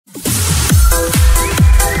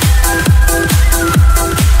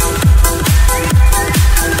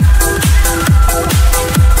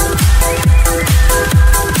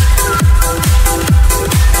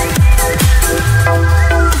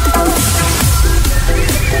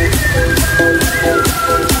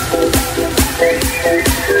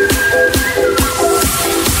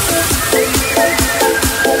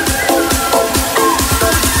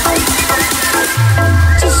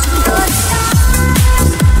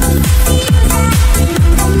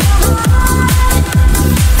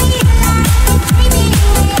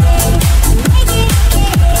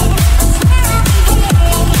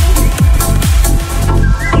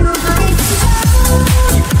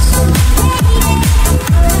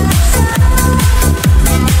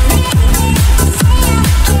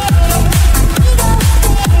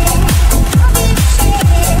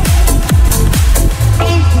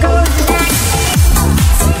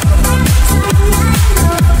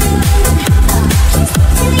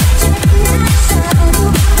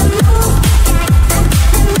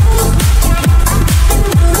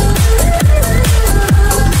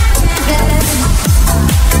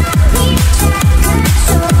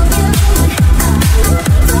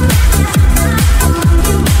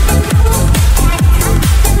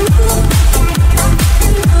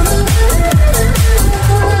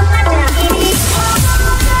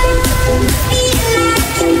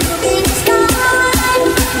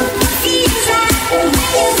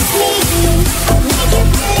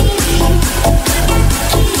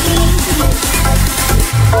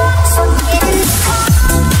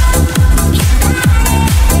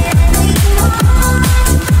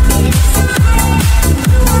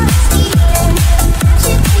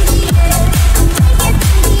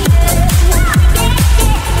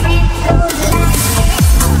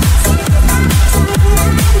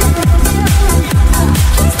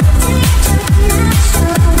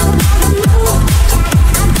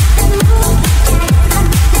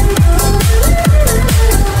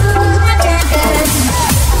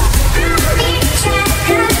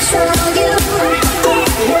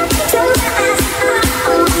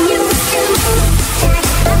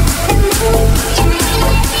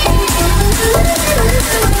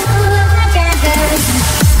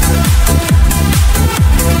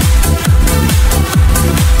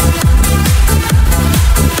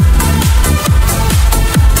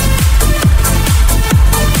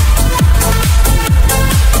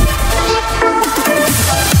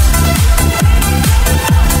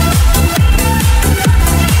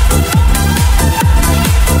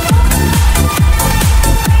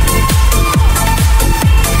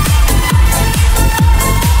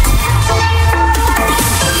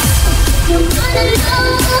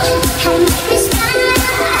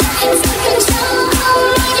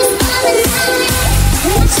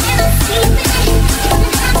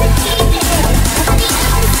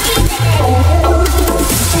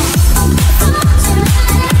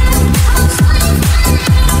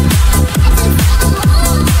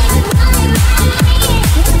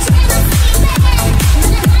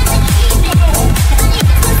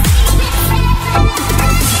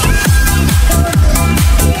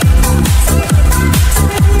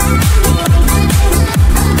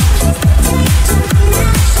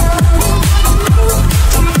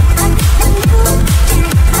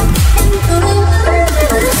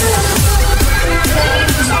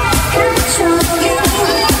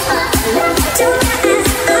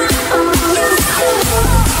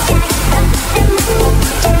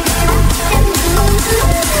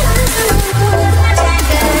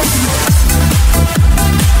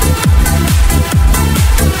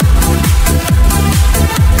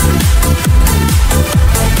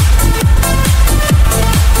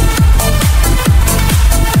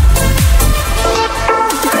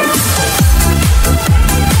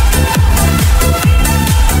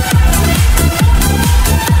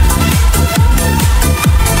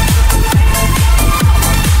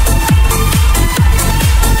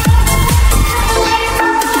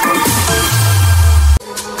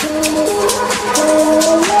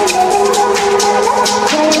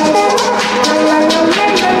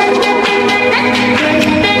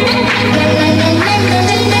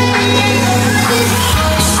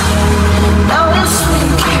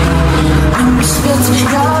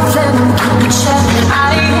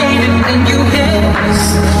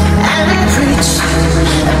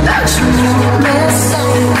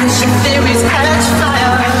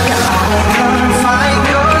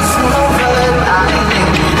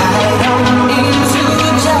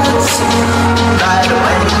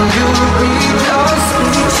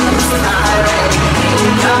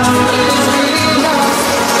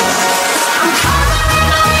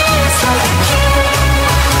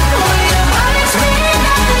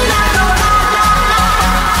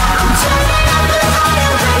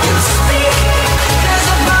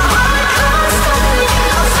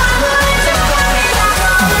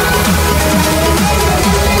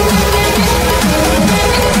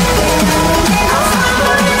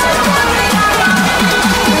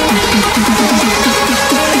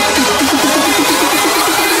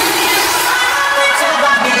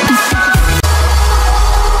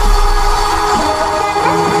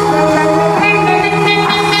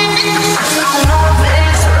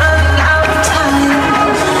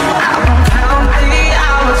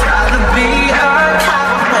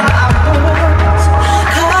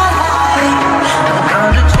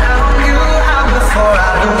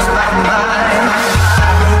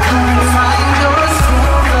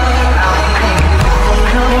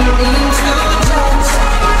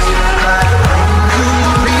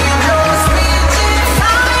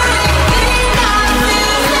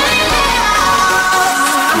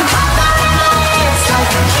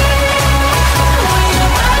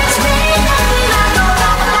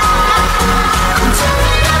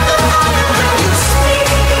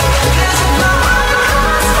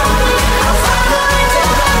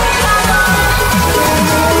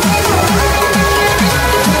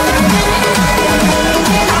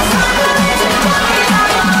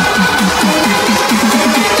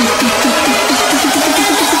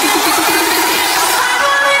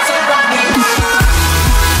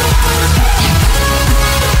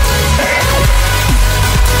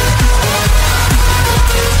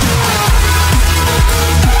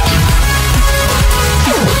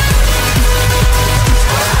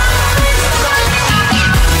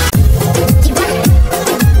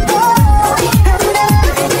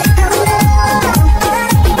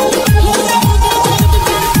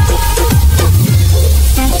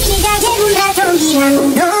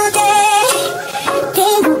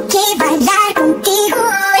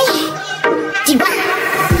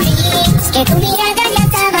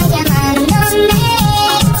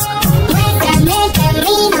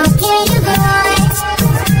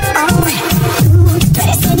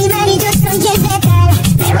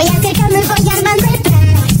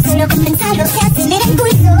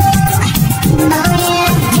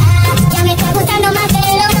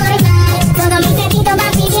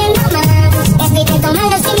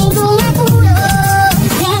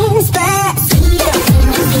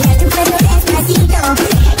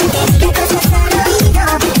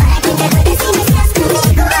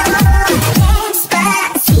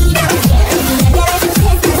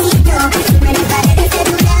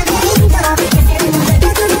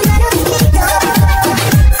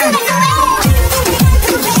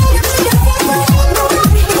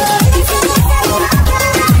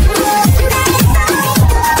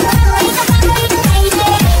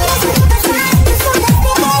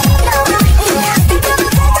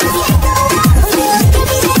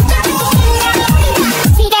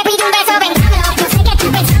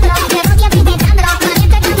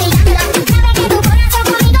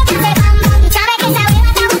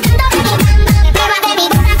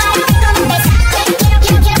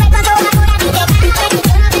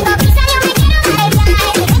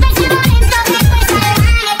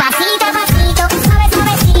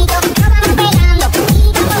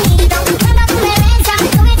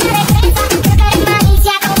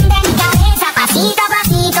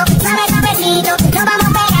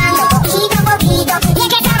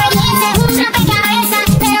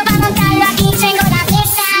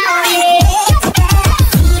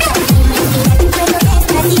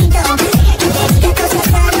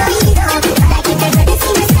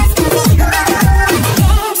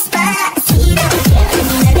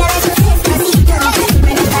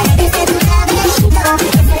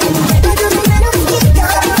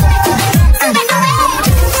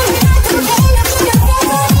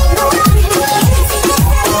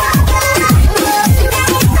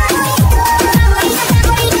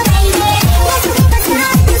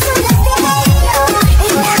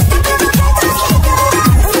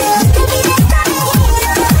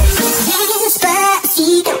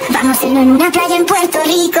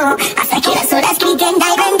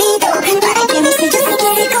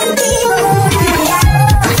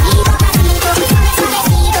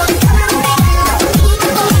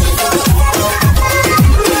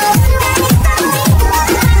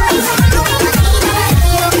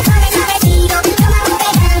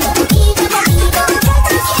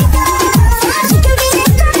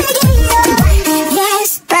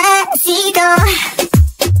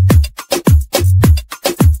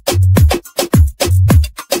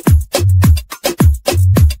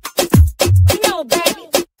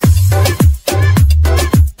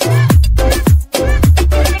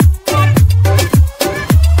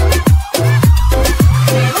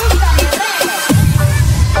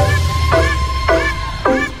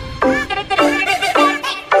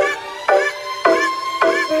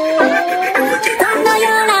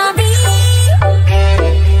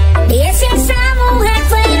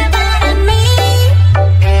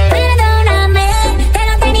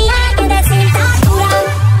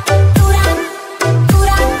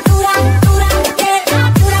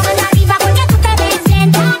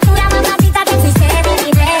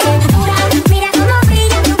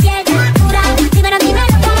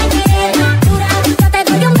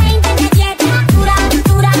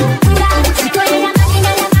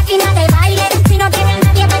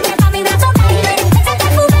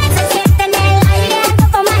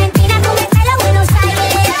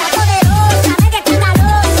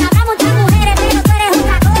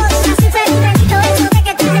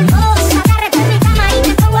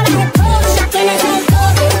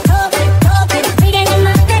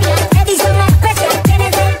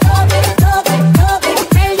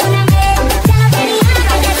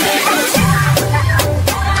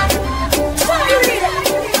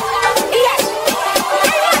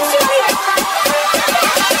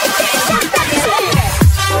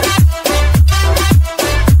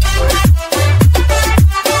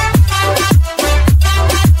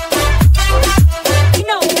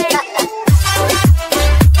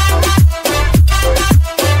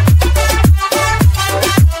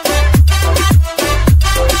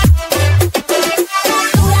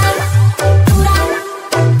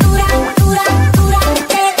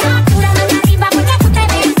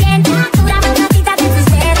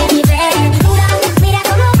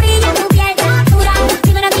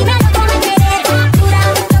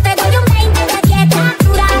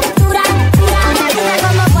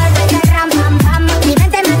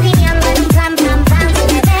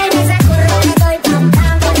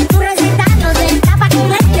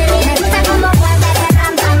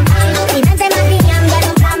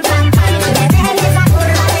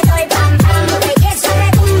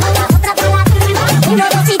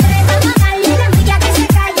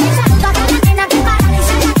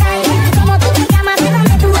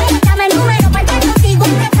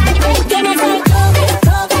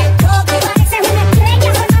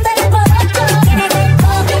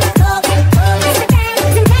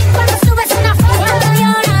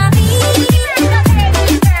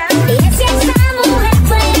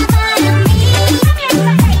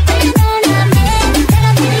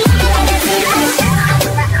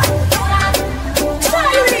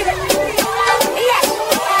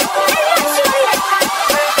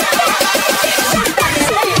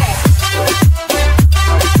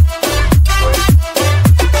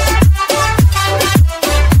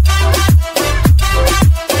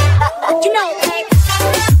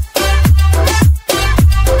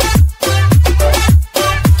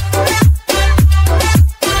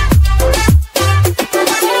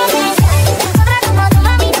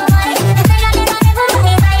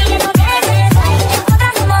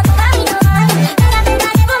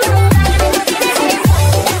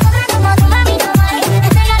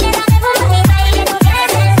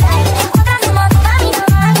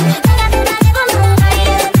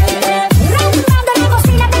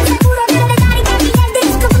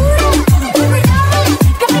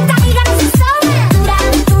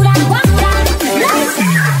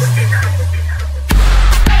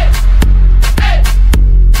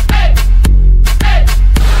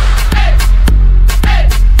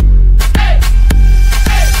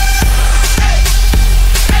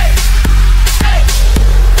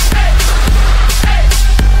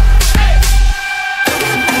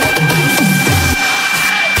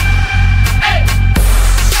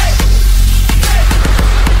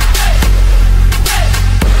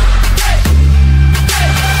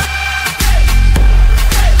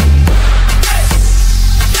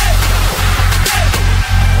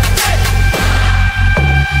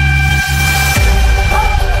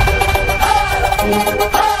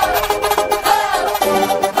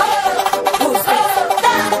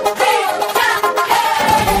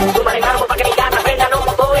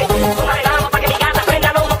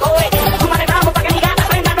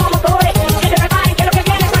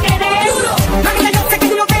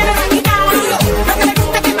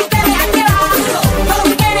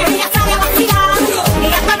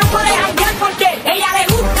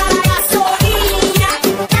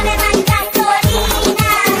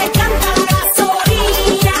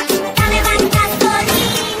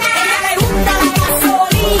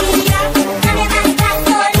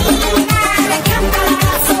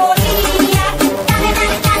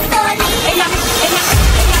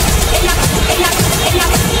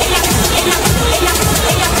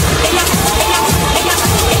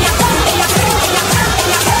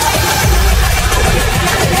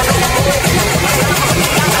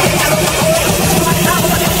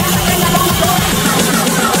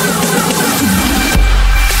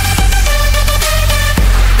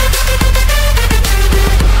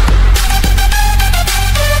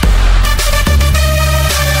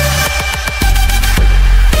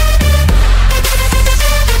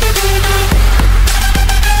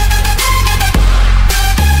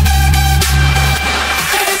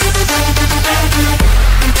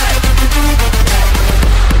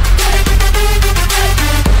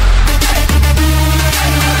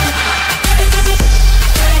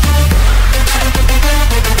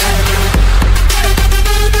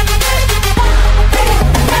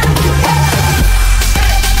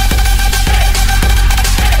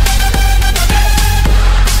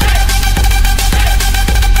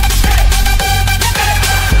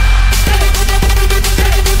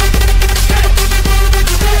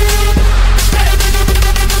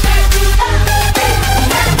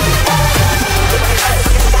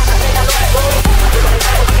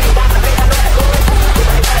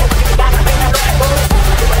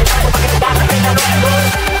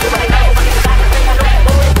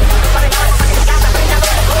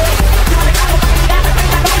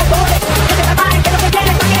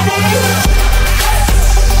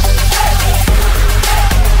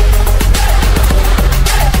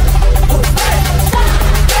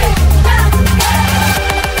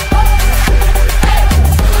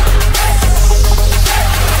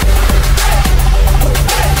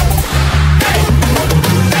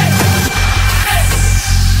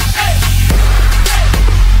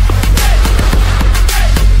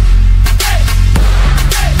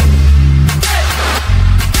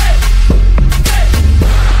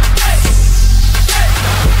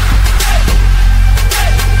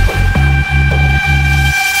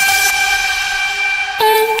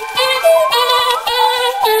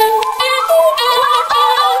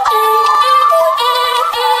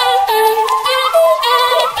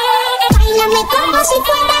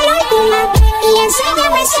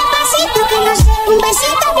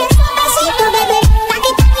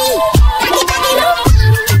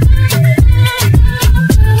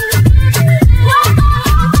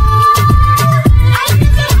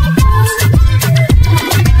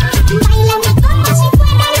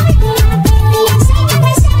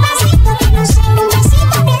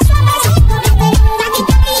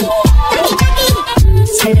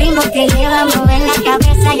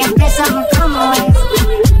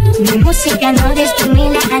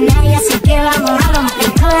vamos a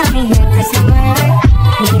romper, toda mi gente se mueve.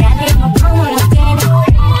 Mira ritmo como lo tiene,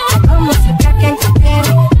 hago música que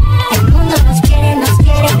entretiene. El mundo nos quiere, me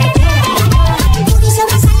quiere. Y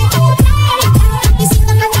sobresale como trae, y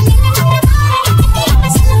sigo manteniendo el amor. Estoy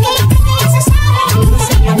pasando que yo creo que ya se sabe. Mi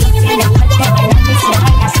música no tiene parte, bailando y se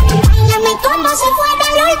baila así. Báilame como si fuera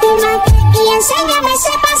la última y enséñame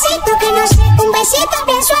ese pasito que no sé, un besito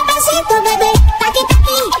bien suavecito, bebé. Taqui,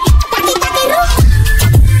 taqui, taqui, taqui, ru.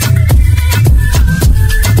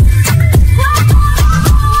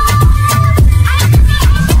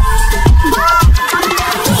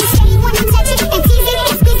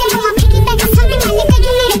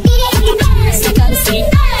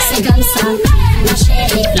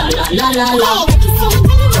 La la la.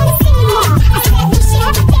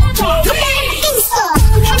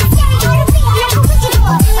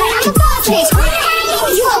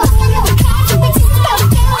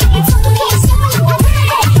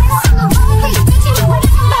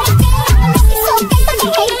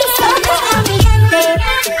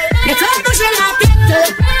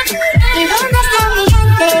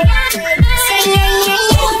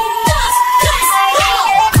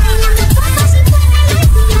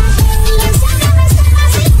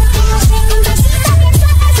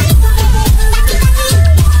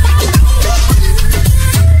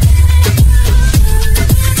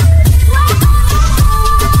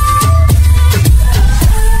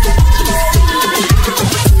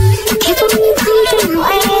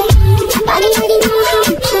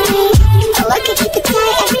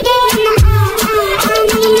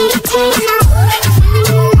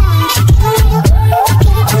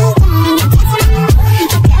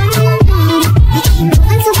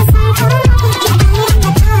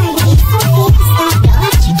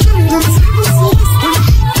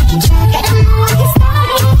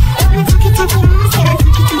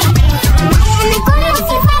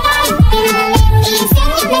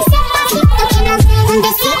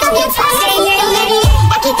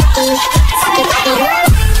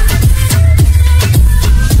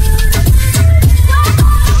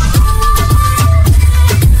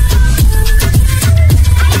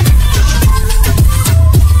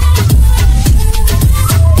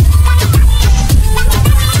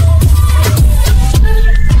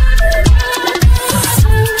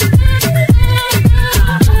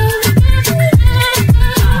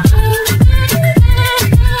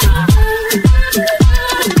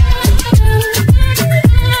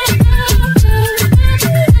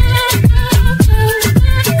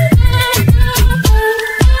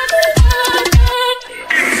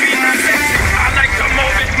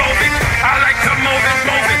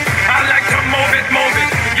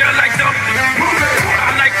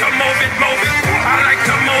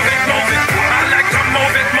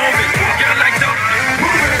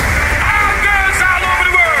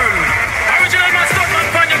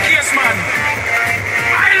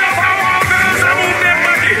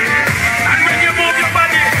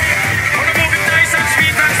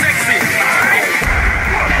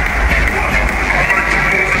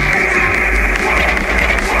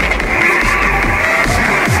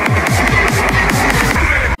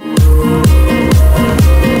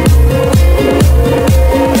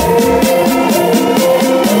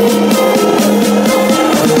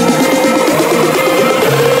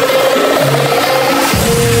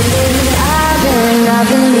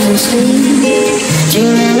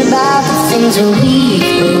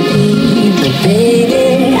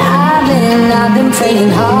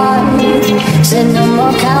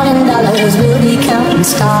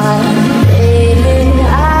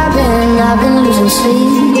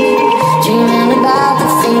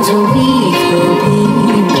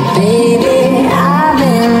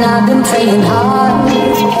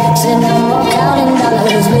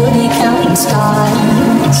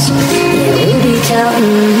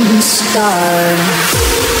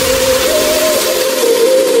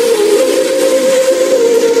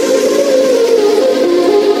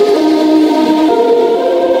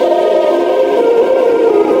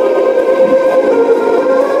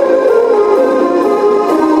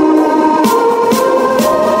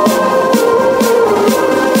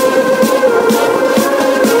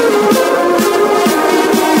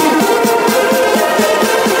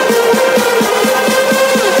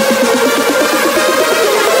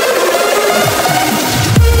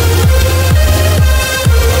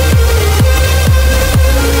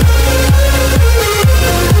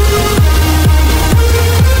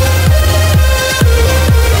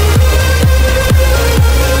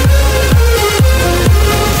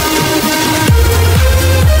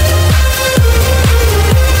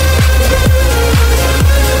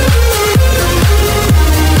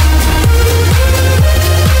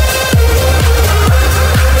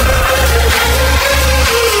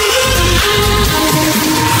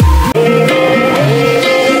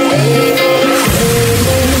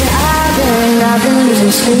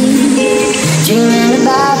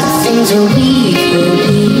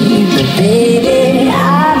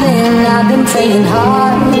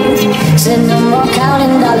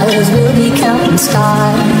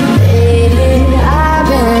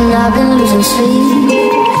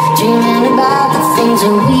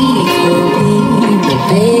 could be. But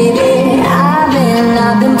baby,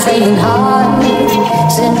 I've been praying hard.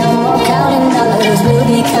 Said no more counting dollars, we'll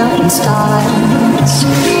be counting stars.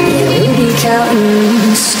 Yeah, we'll be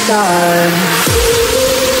counting stars.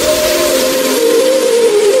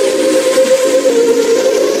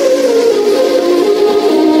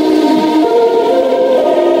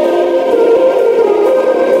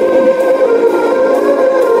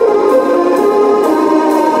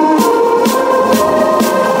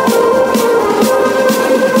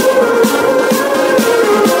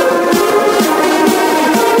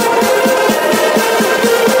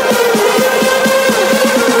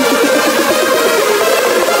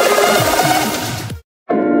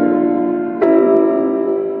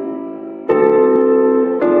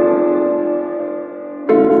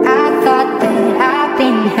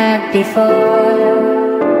 Before,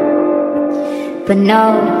 but no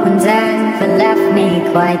one's ever left me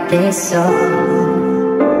quite this sore.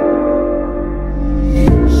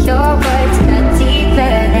 Your words cut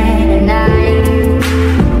deeper than a knife.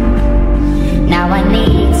 Now I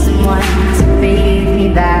need someone to breathe me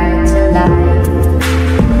back to life.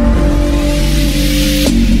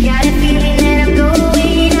 Got a feeling that I'm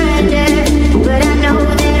going under, but I know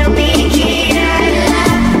that I'll make it out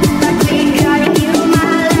alive. Like we're calling you my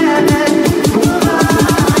lover. Move on.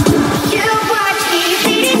 You watch me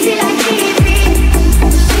bleeding till I can't breathe.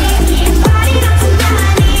 Shaking body up to my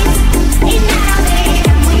knees. And now that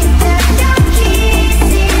I'm with the dark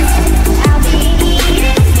kisses, I'll be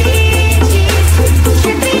needing stitches.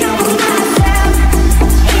 Tripping over myself,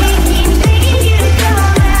 aching, begging you to go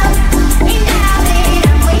out. And now that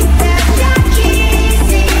I'm with the dark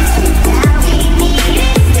kisses, I'll be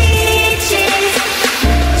needing stitches.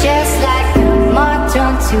 Just like a moth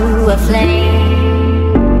drawn to a flame.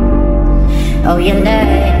 Oh, you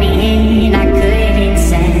let me in, I couldn't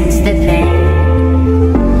sense the pain.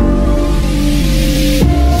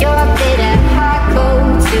 Your bitter heart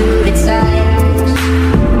cold to the touch.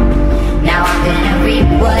 Now I'm gonna reap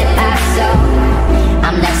what I sow.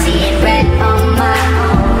 I'm not seeing red on my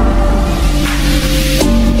own.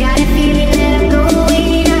 Got a feeling that I'm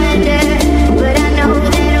going under, but I know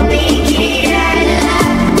that I'll make it out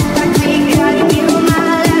alive. Like we're calling you my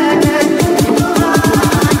lover. Move on.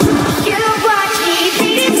 You watch me.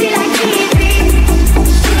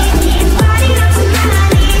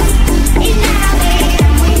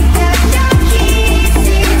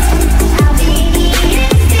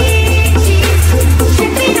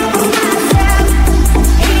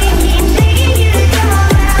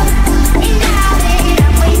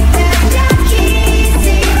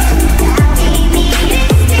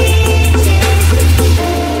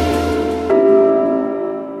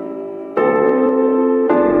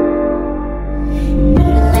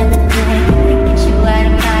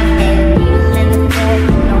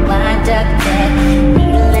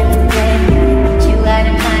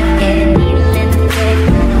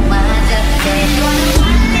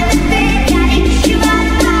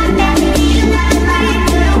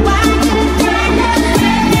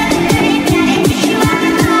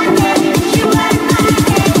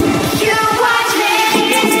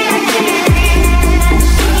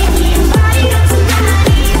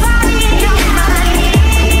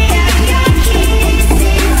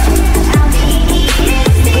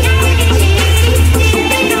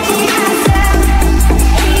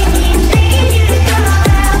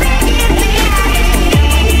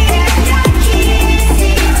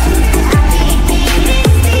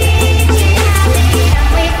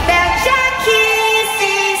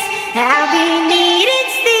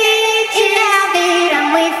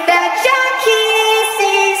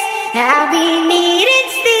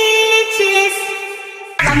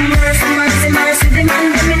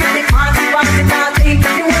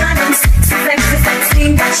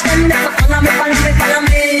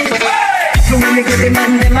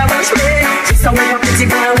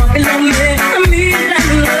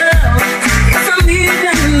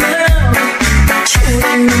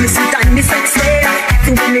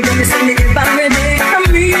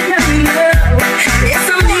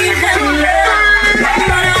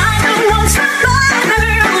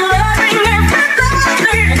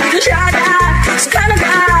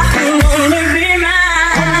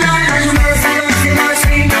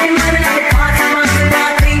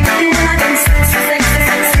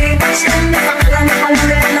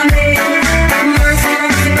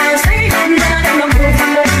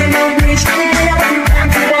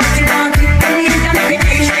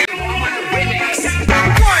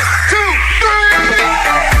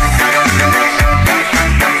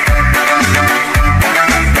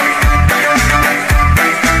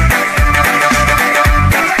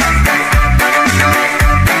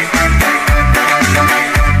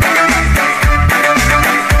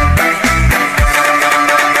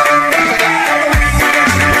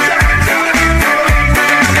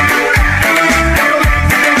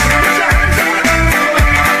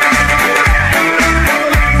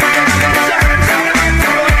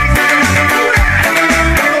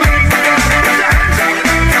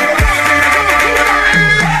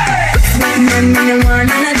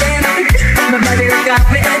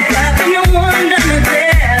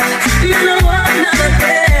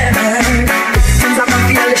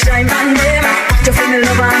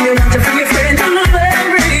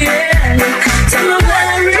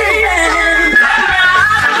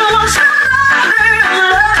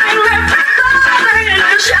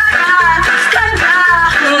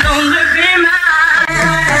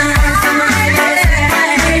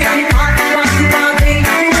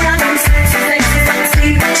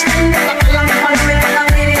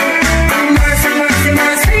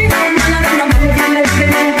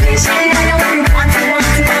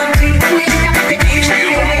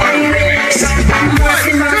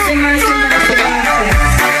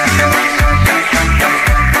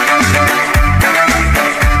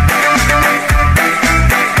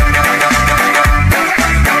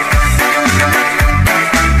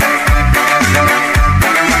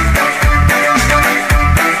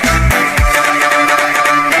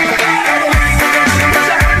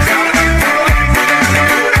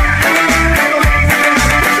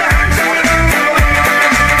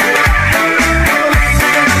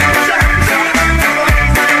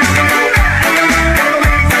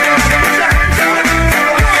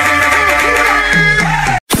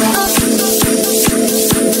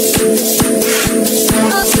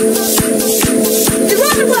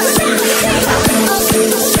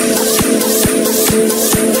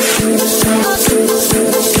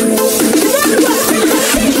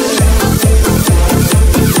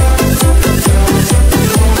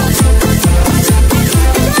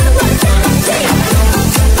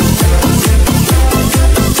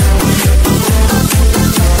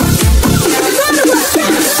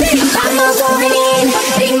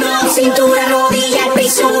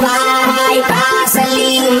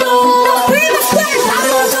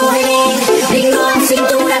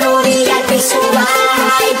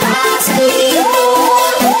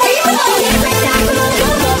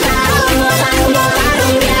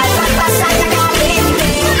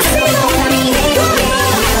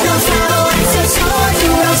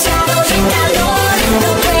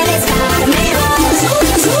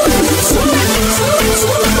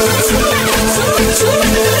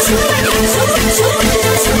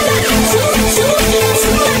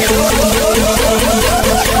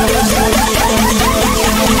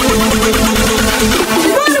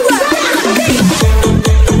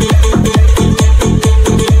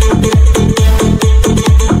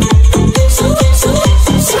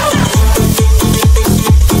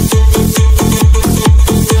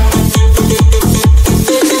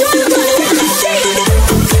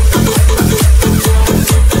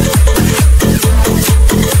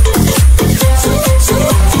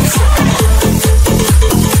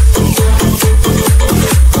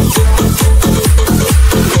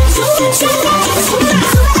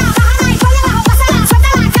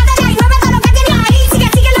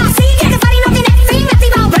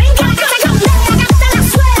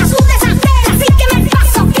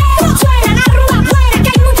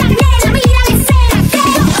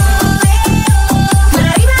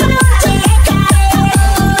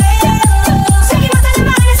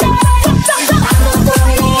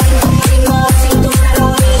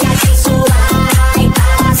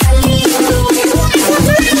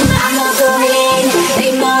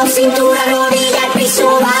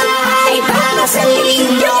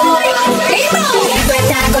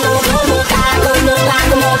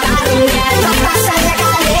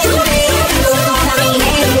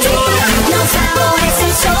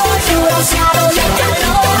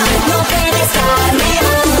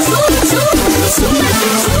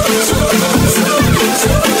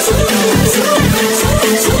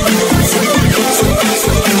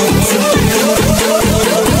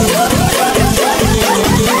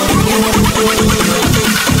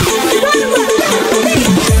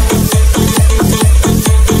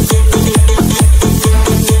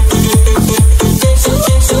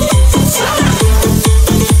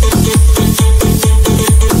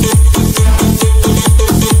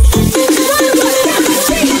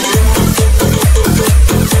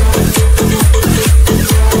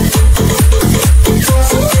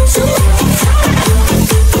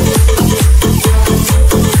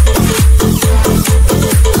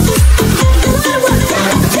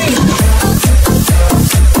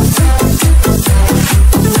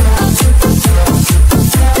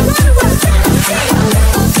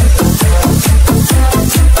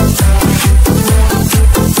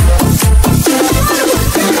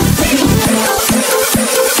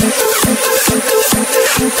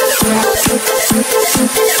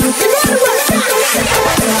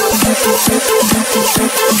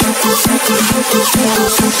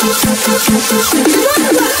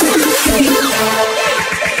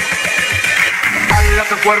 Dale a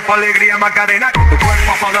tu cuerpo alegría Macarena, que tu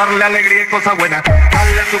cuerpo para darle alegría y cosas buenas.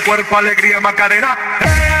 Dale a tu cuerpo alegría Macarena,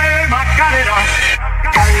 Macarena.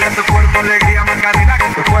 Dale a tu cuerpo alegría Macarena,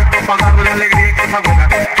 que tu cuerpo para darle alegría y cosas buenas.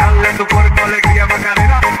 Dale a tu cuerpo alegría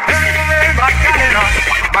Macarena, Macarena.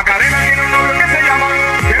 Macarena tiene un nombre que se llama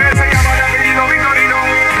de apellido Vitorino,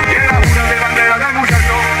 y es la jura de bandera del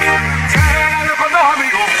muchacho. Se regaló con dos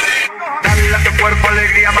amigos. Dale a tu cuerpo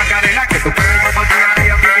alegría Macarena, que tu cuerpo para día a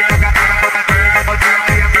día pidiendo Macarena,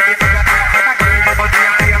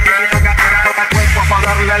 cuerpo para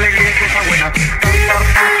darle alegría y cosas buenas.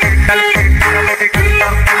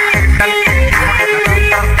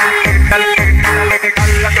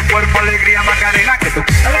 Dale a tu cuerpo alegría Macarena, que tu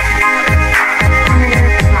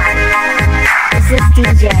This is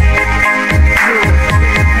DJ.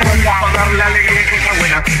 para darle alegría y cosas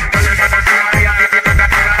buenas.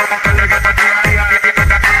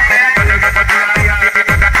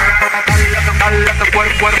 Dale a tu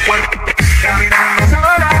cuerpo, caminando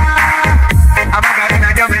sola. A Macarena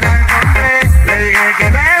yo me la encontré, le dije que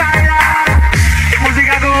me bailara,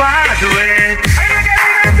 música cubana tú ves. Ay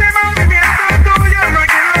Macarena, ese movimiento tuyo no hay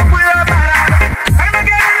quien lo pueda parar. Ay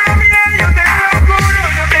Macarena mía, yo te lo juro,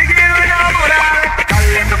 yo te quiero enamorar.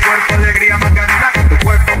 Dale a tu cuerpo alegría Macarena, tu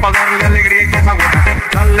cuerpo para darle alegría y cosas buenas.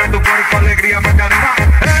 Dale a tu cuerpo alegría Macarena,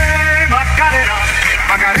 Macarena.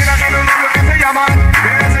 Macarena tiene un nombre que se llama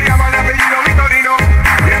de apellido Vitorino,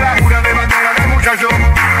 y es la jura de bandera del muchacho.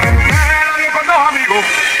 Con dos amigos.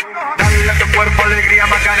 Dale a tu cuerpo alegría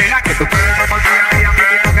Macarena, que tu cuerpo por día a día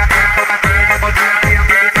pidiendo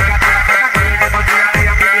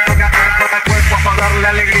cuerpo para darle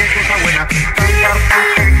alegría y cosas buenas.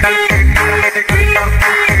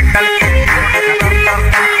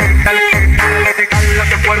 Dale a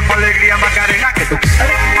tu cuerpo alegría Macarena, que tu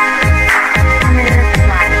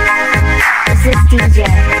This is DJ.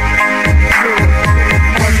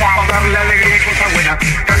 para darle alegría y cosas buenas.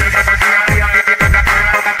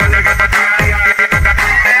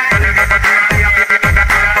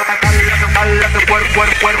 Dale a tu cuerpo,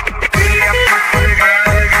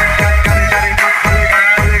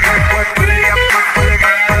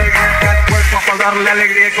 para darle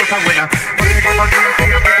alegría y cosas buenas.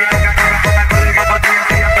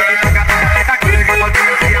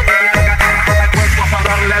 Cuerpo para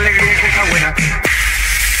darle alegría y cosas buenas.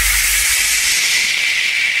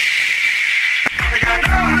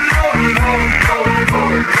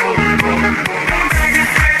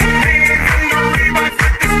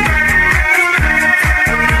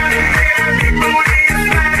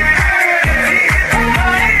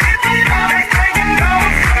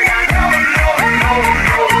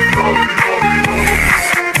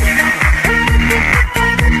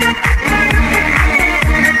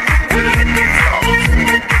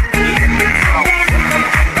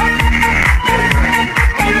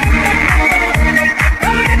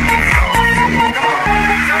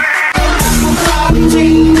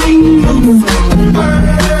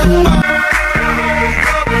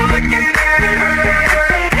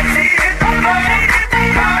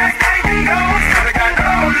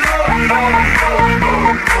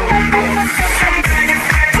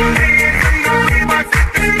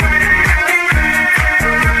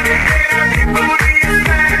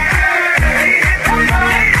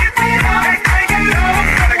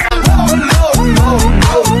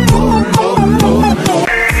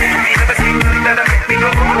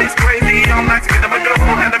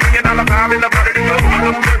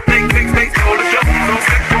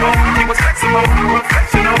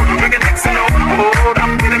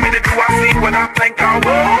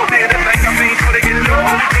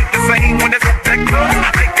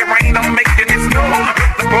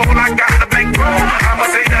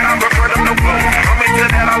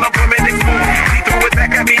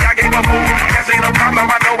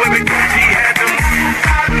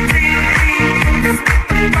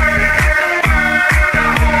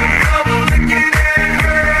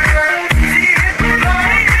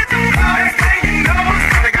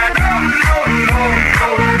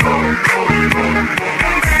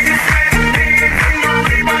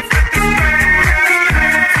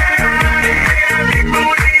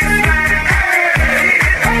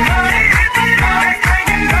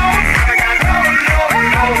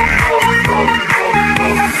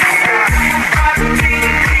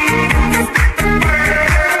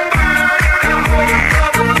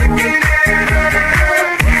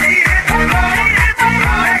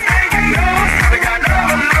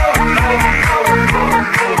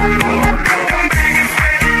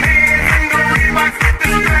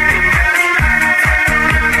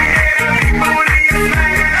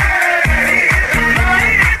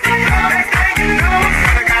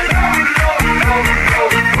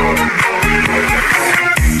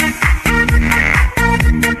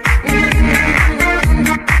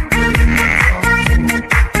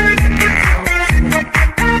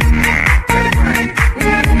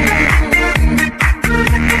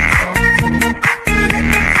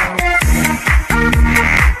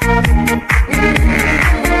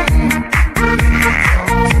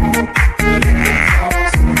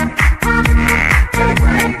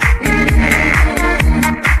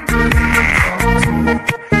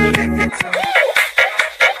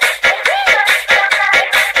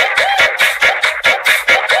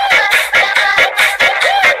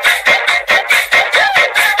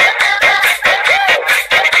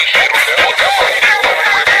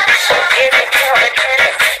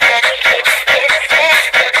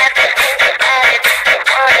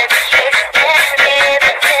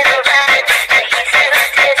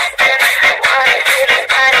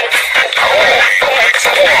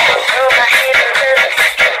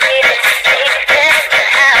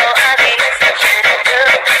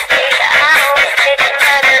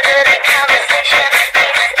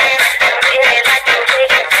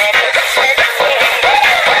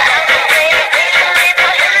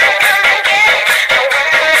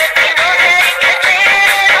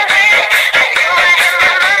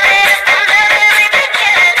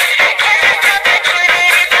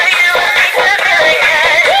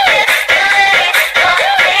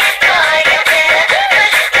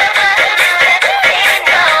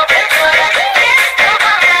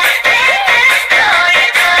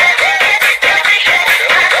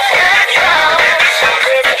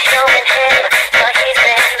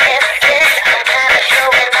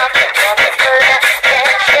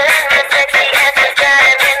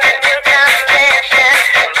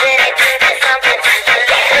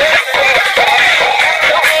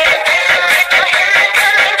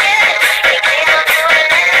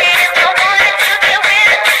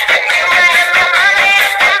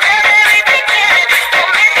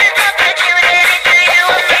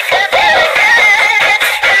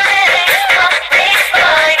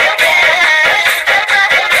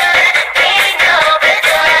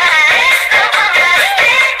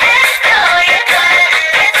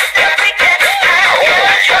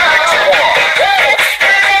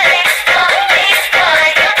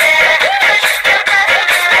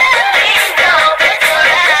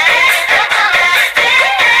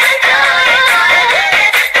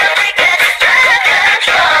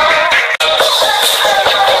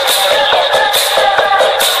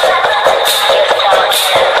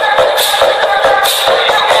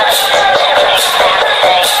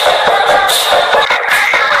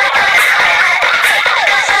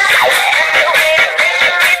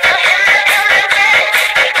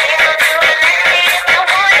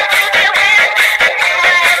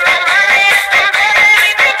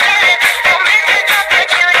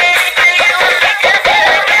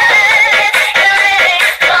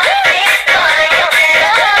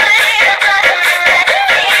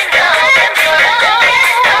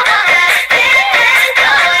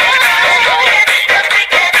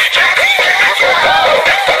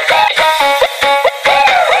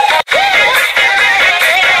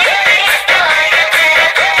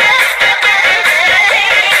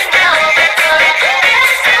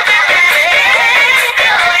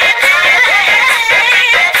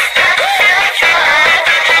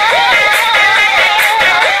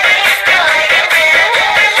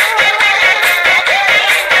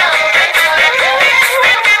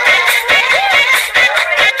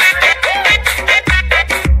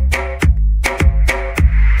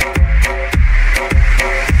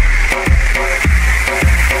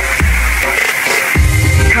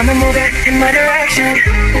 to move it in my direction.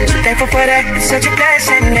 So thankful for that, it's such a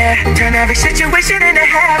blessing, yeah. Turn every situation into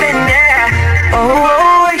heaven, yeah.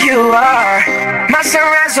 Oh, you are my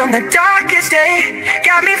sunrise on the darkest day.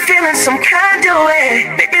 Got me feeling some kind of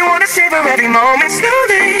way. Make me wanna savor every moment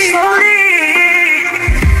slowly, slowly.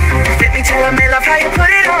 Let me tell me love how you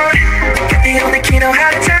put it on. Got the only key, know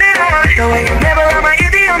how to turn it on. The way you never lie, my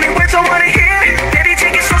ear, the only words I wanna hear. Baby,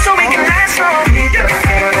 take it slow so we can last long.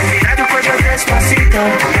 Quiero respirar tu cuello despacito.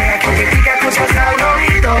 Deja que te diga cosas al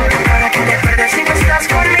oído, para que te pierdas si no estás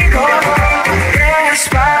conmigo.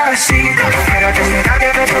 Despacito, quiero desnudar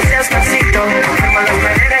de besos despacito. Forma las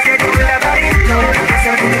paredes de tu laberinto.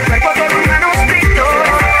 Hacer de tu cuerpo todo un manuscrito.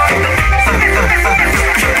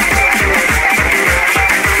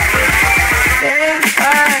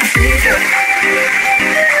 Despacito.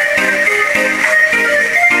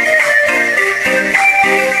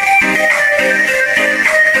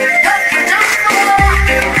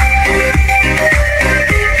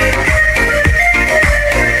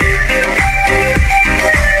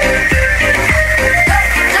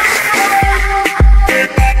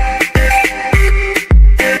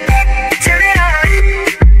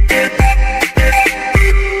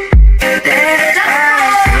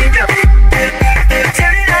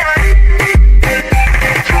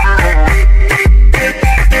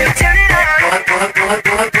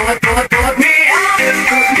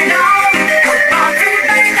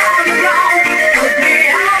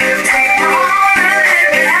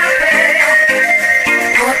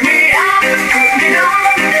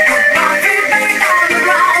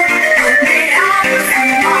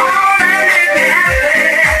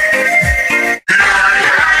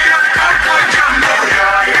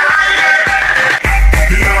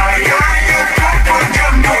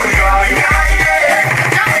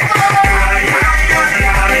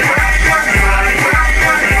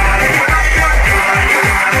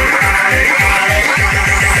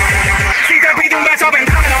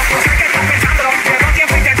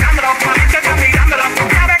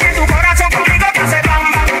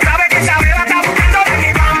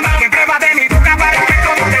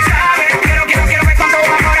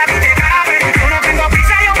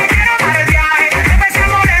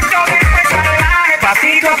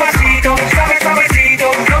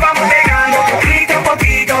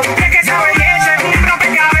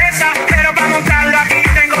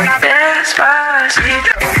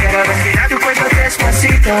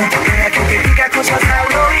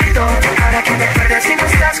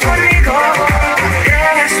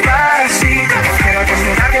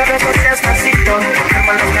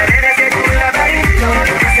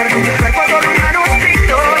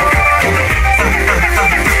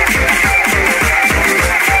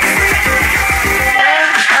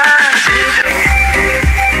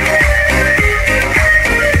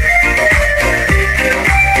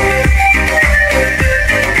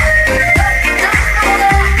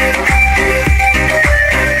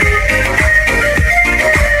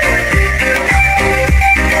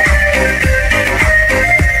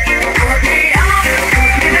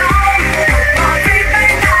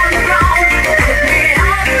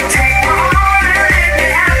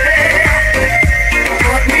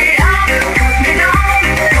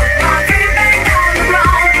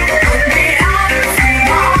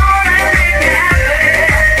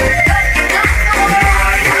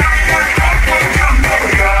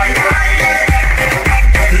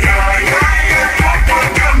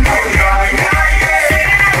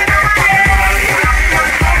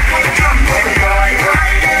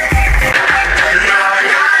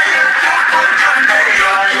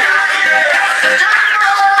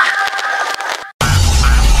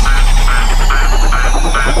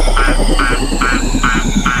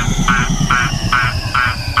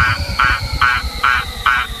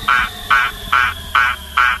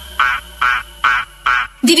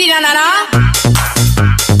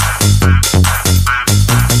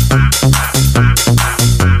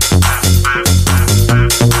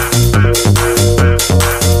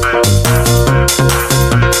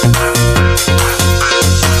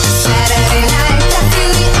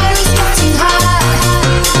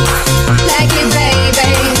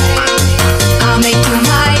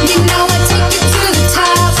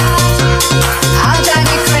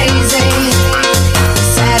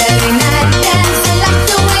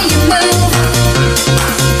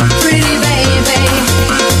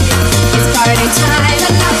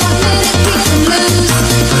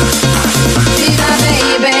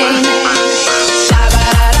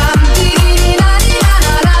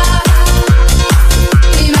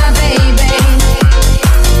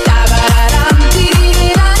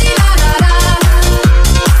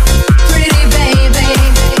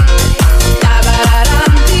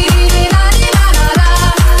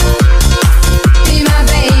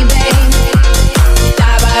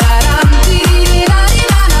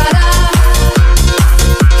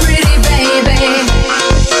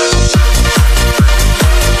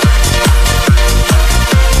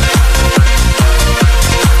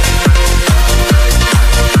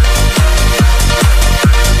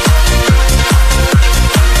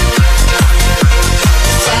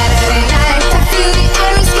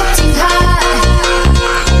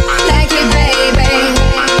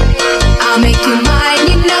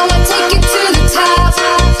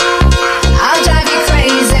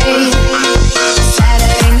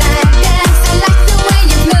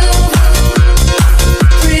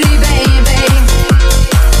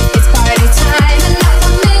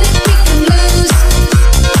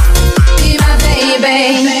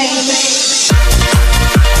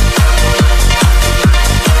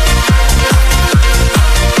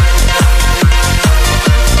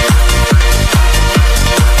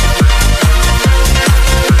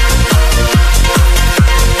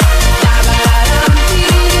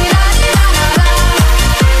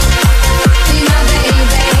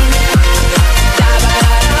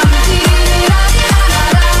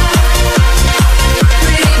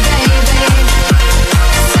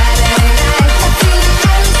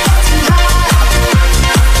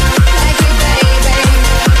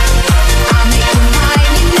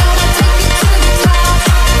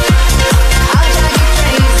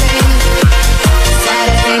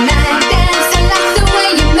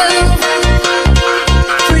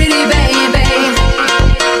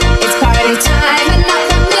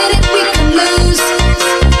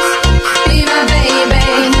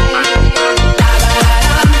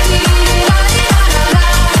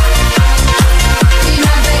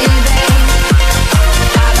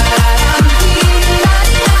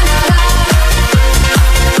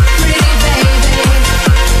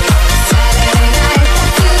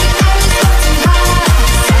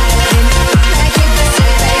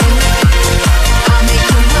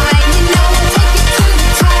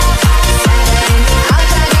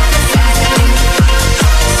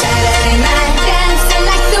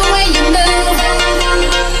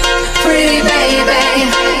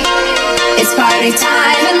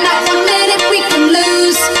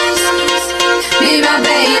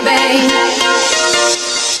 baby.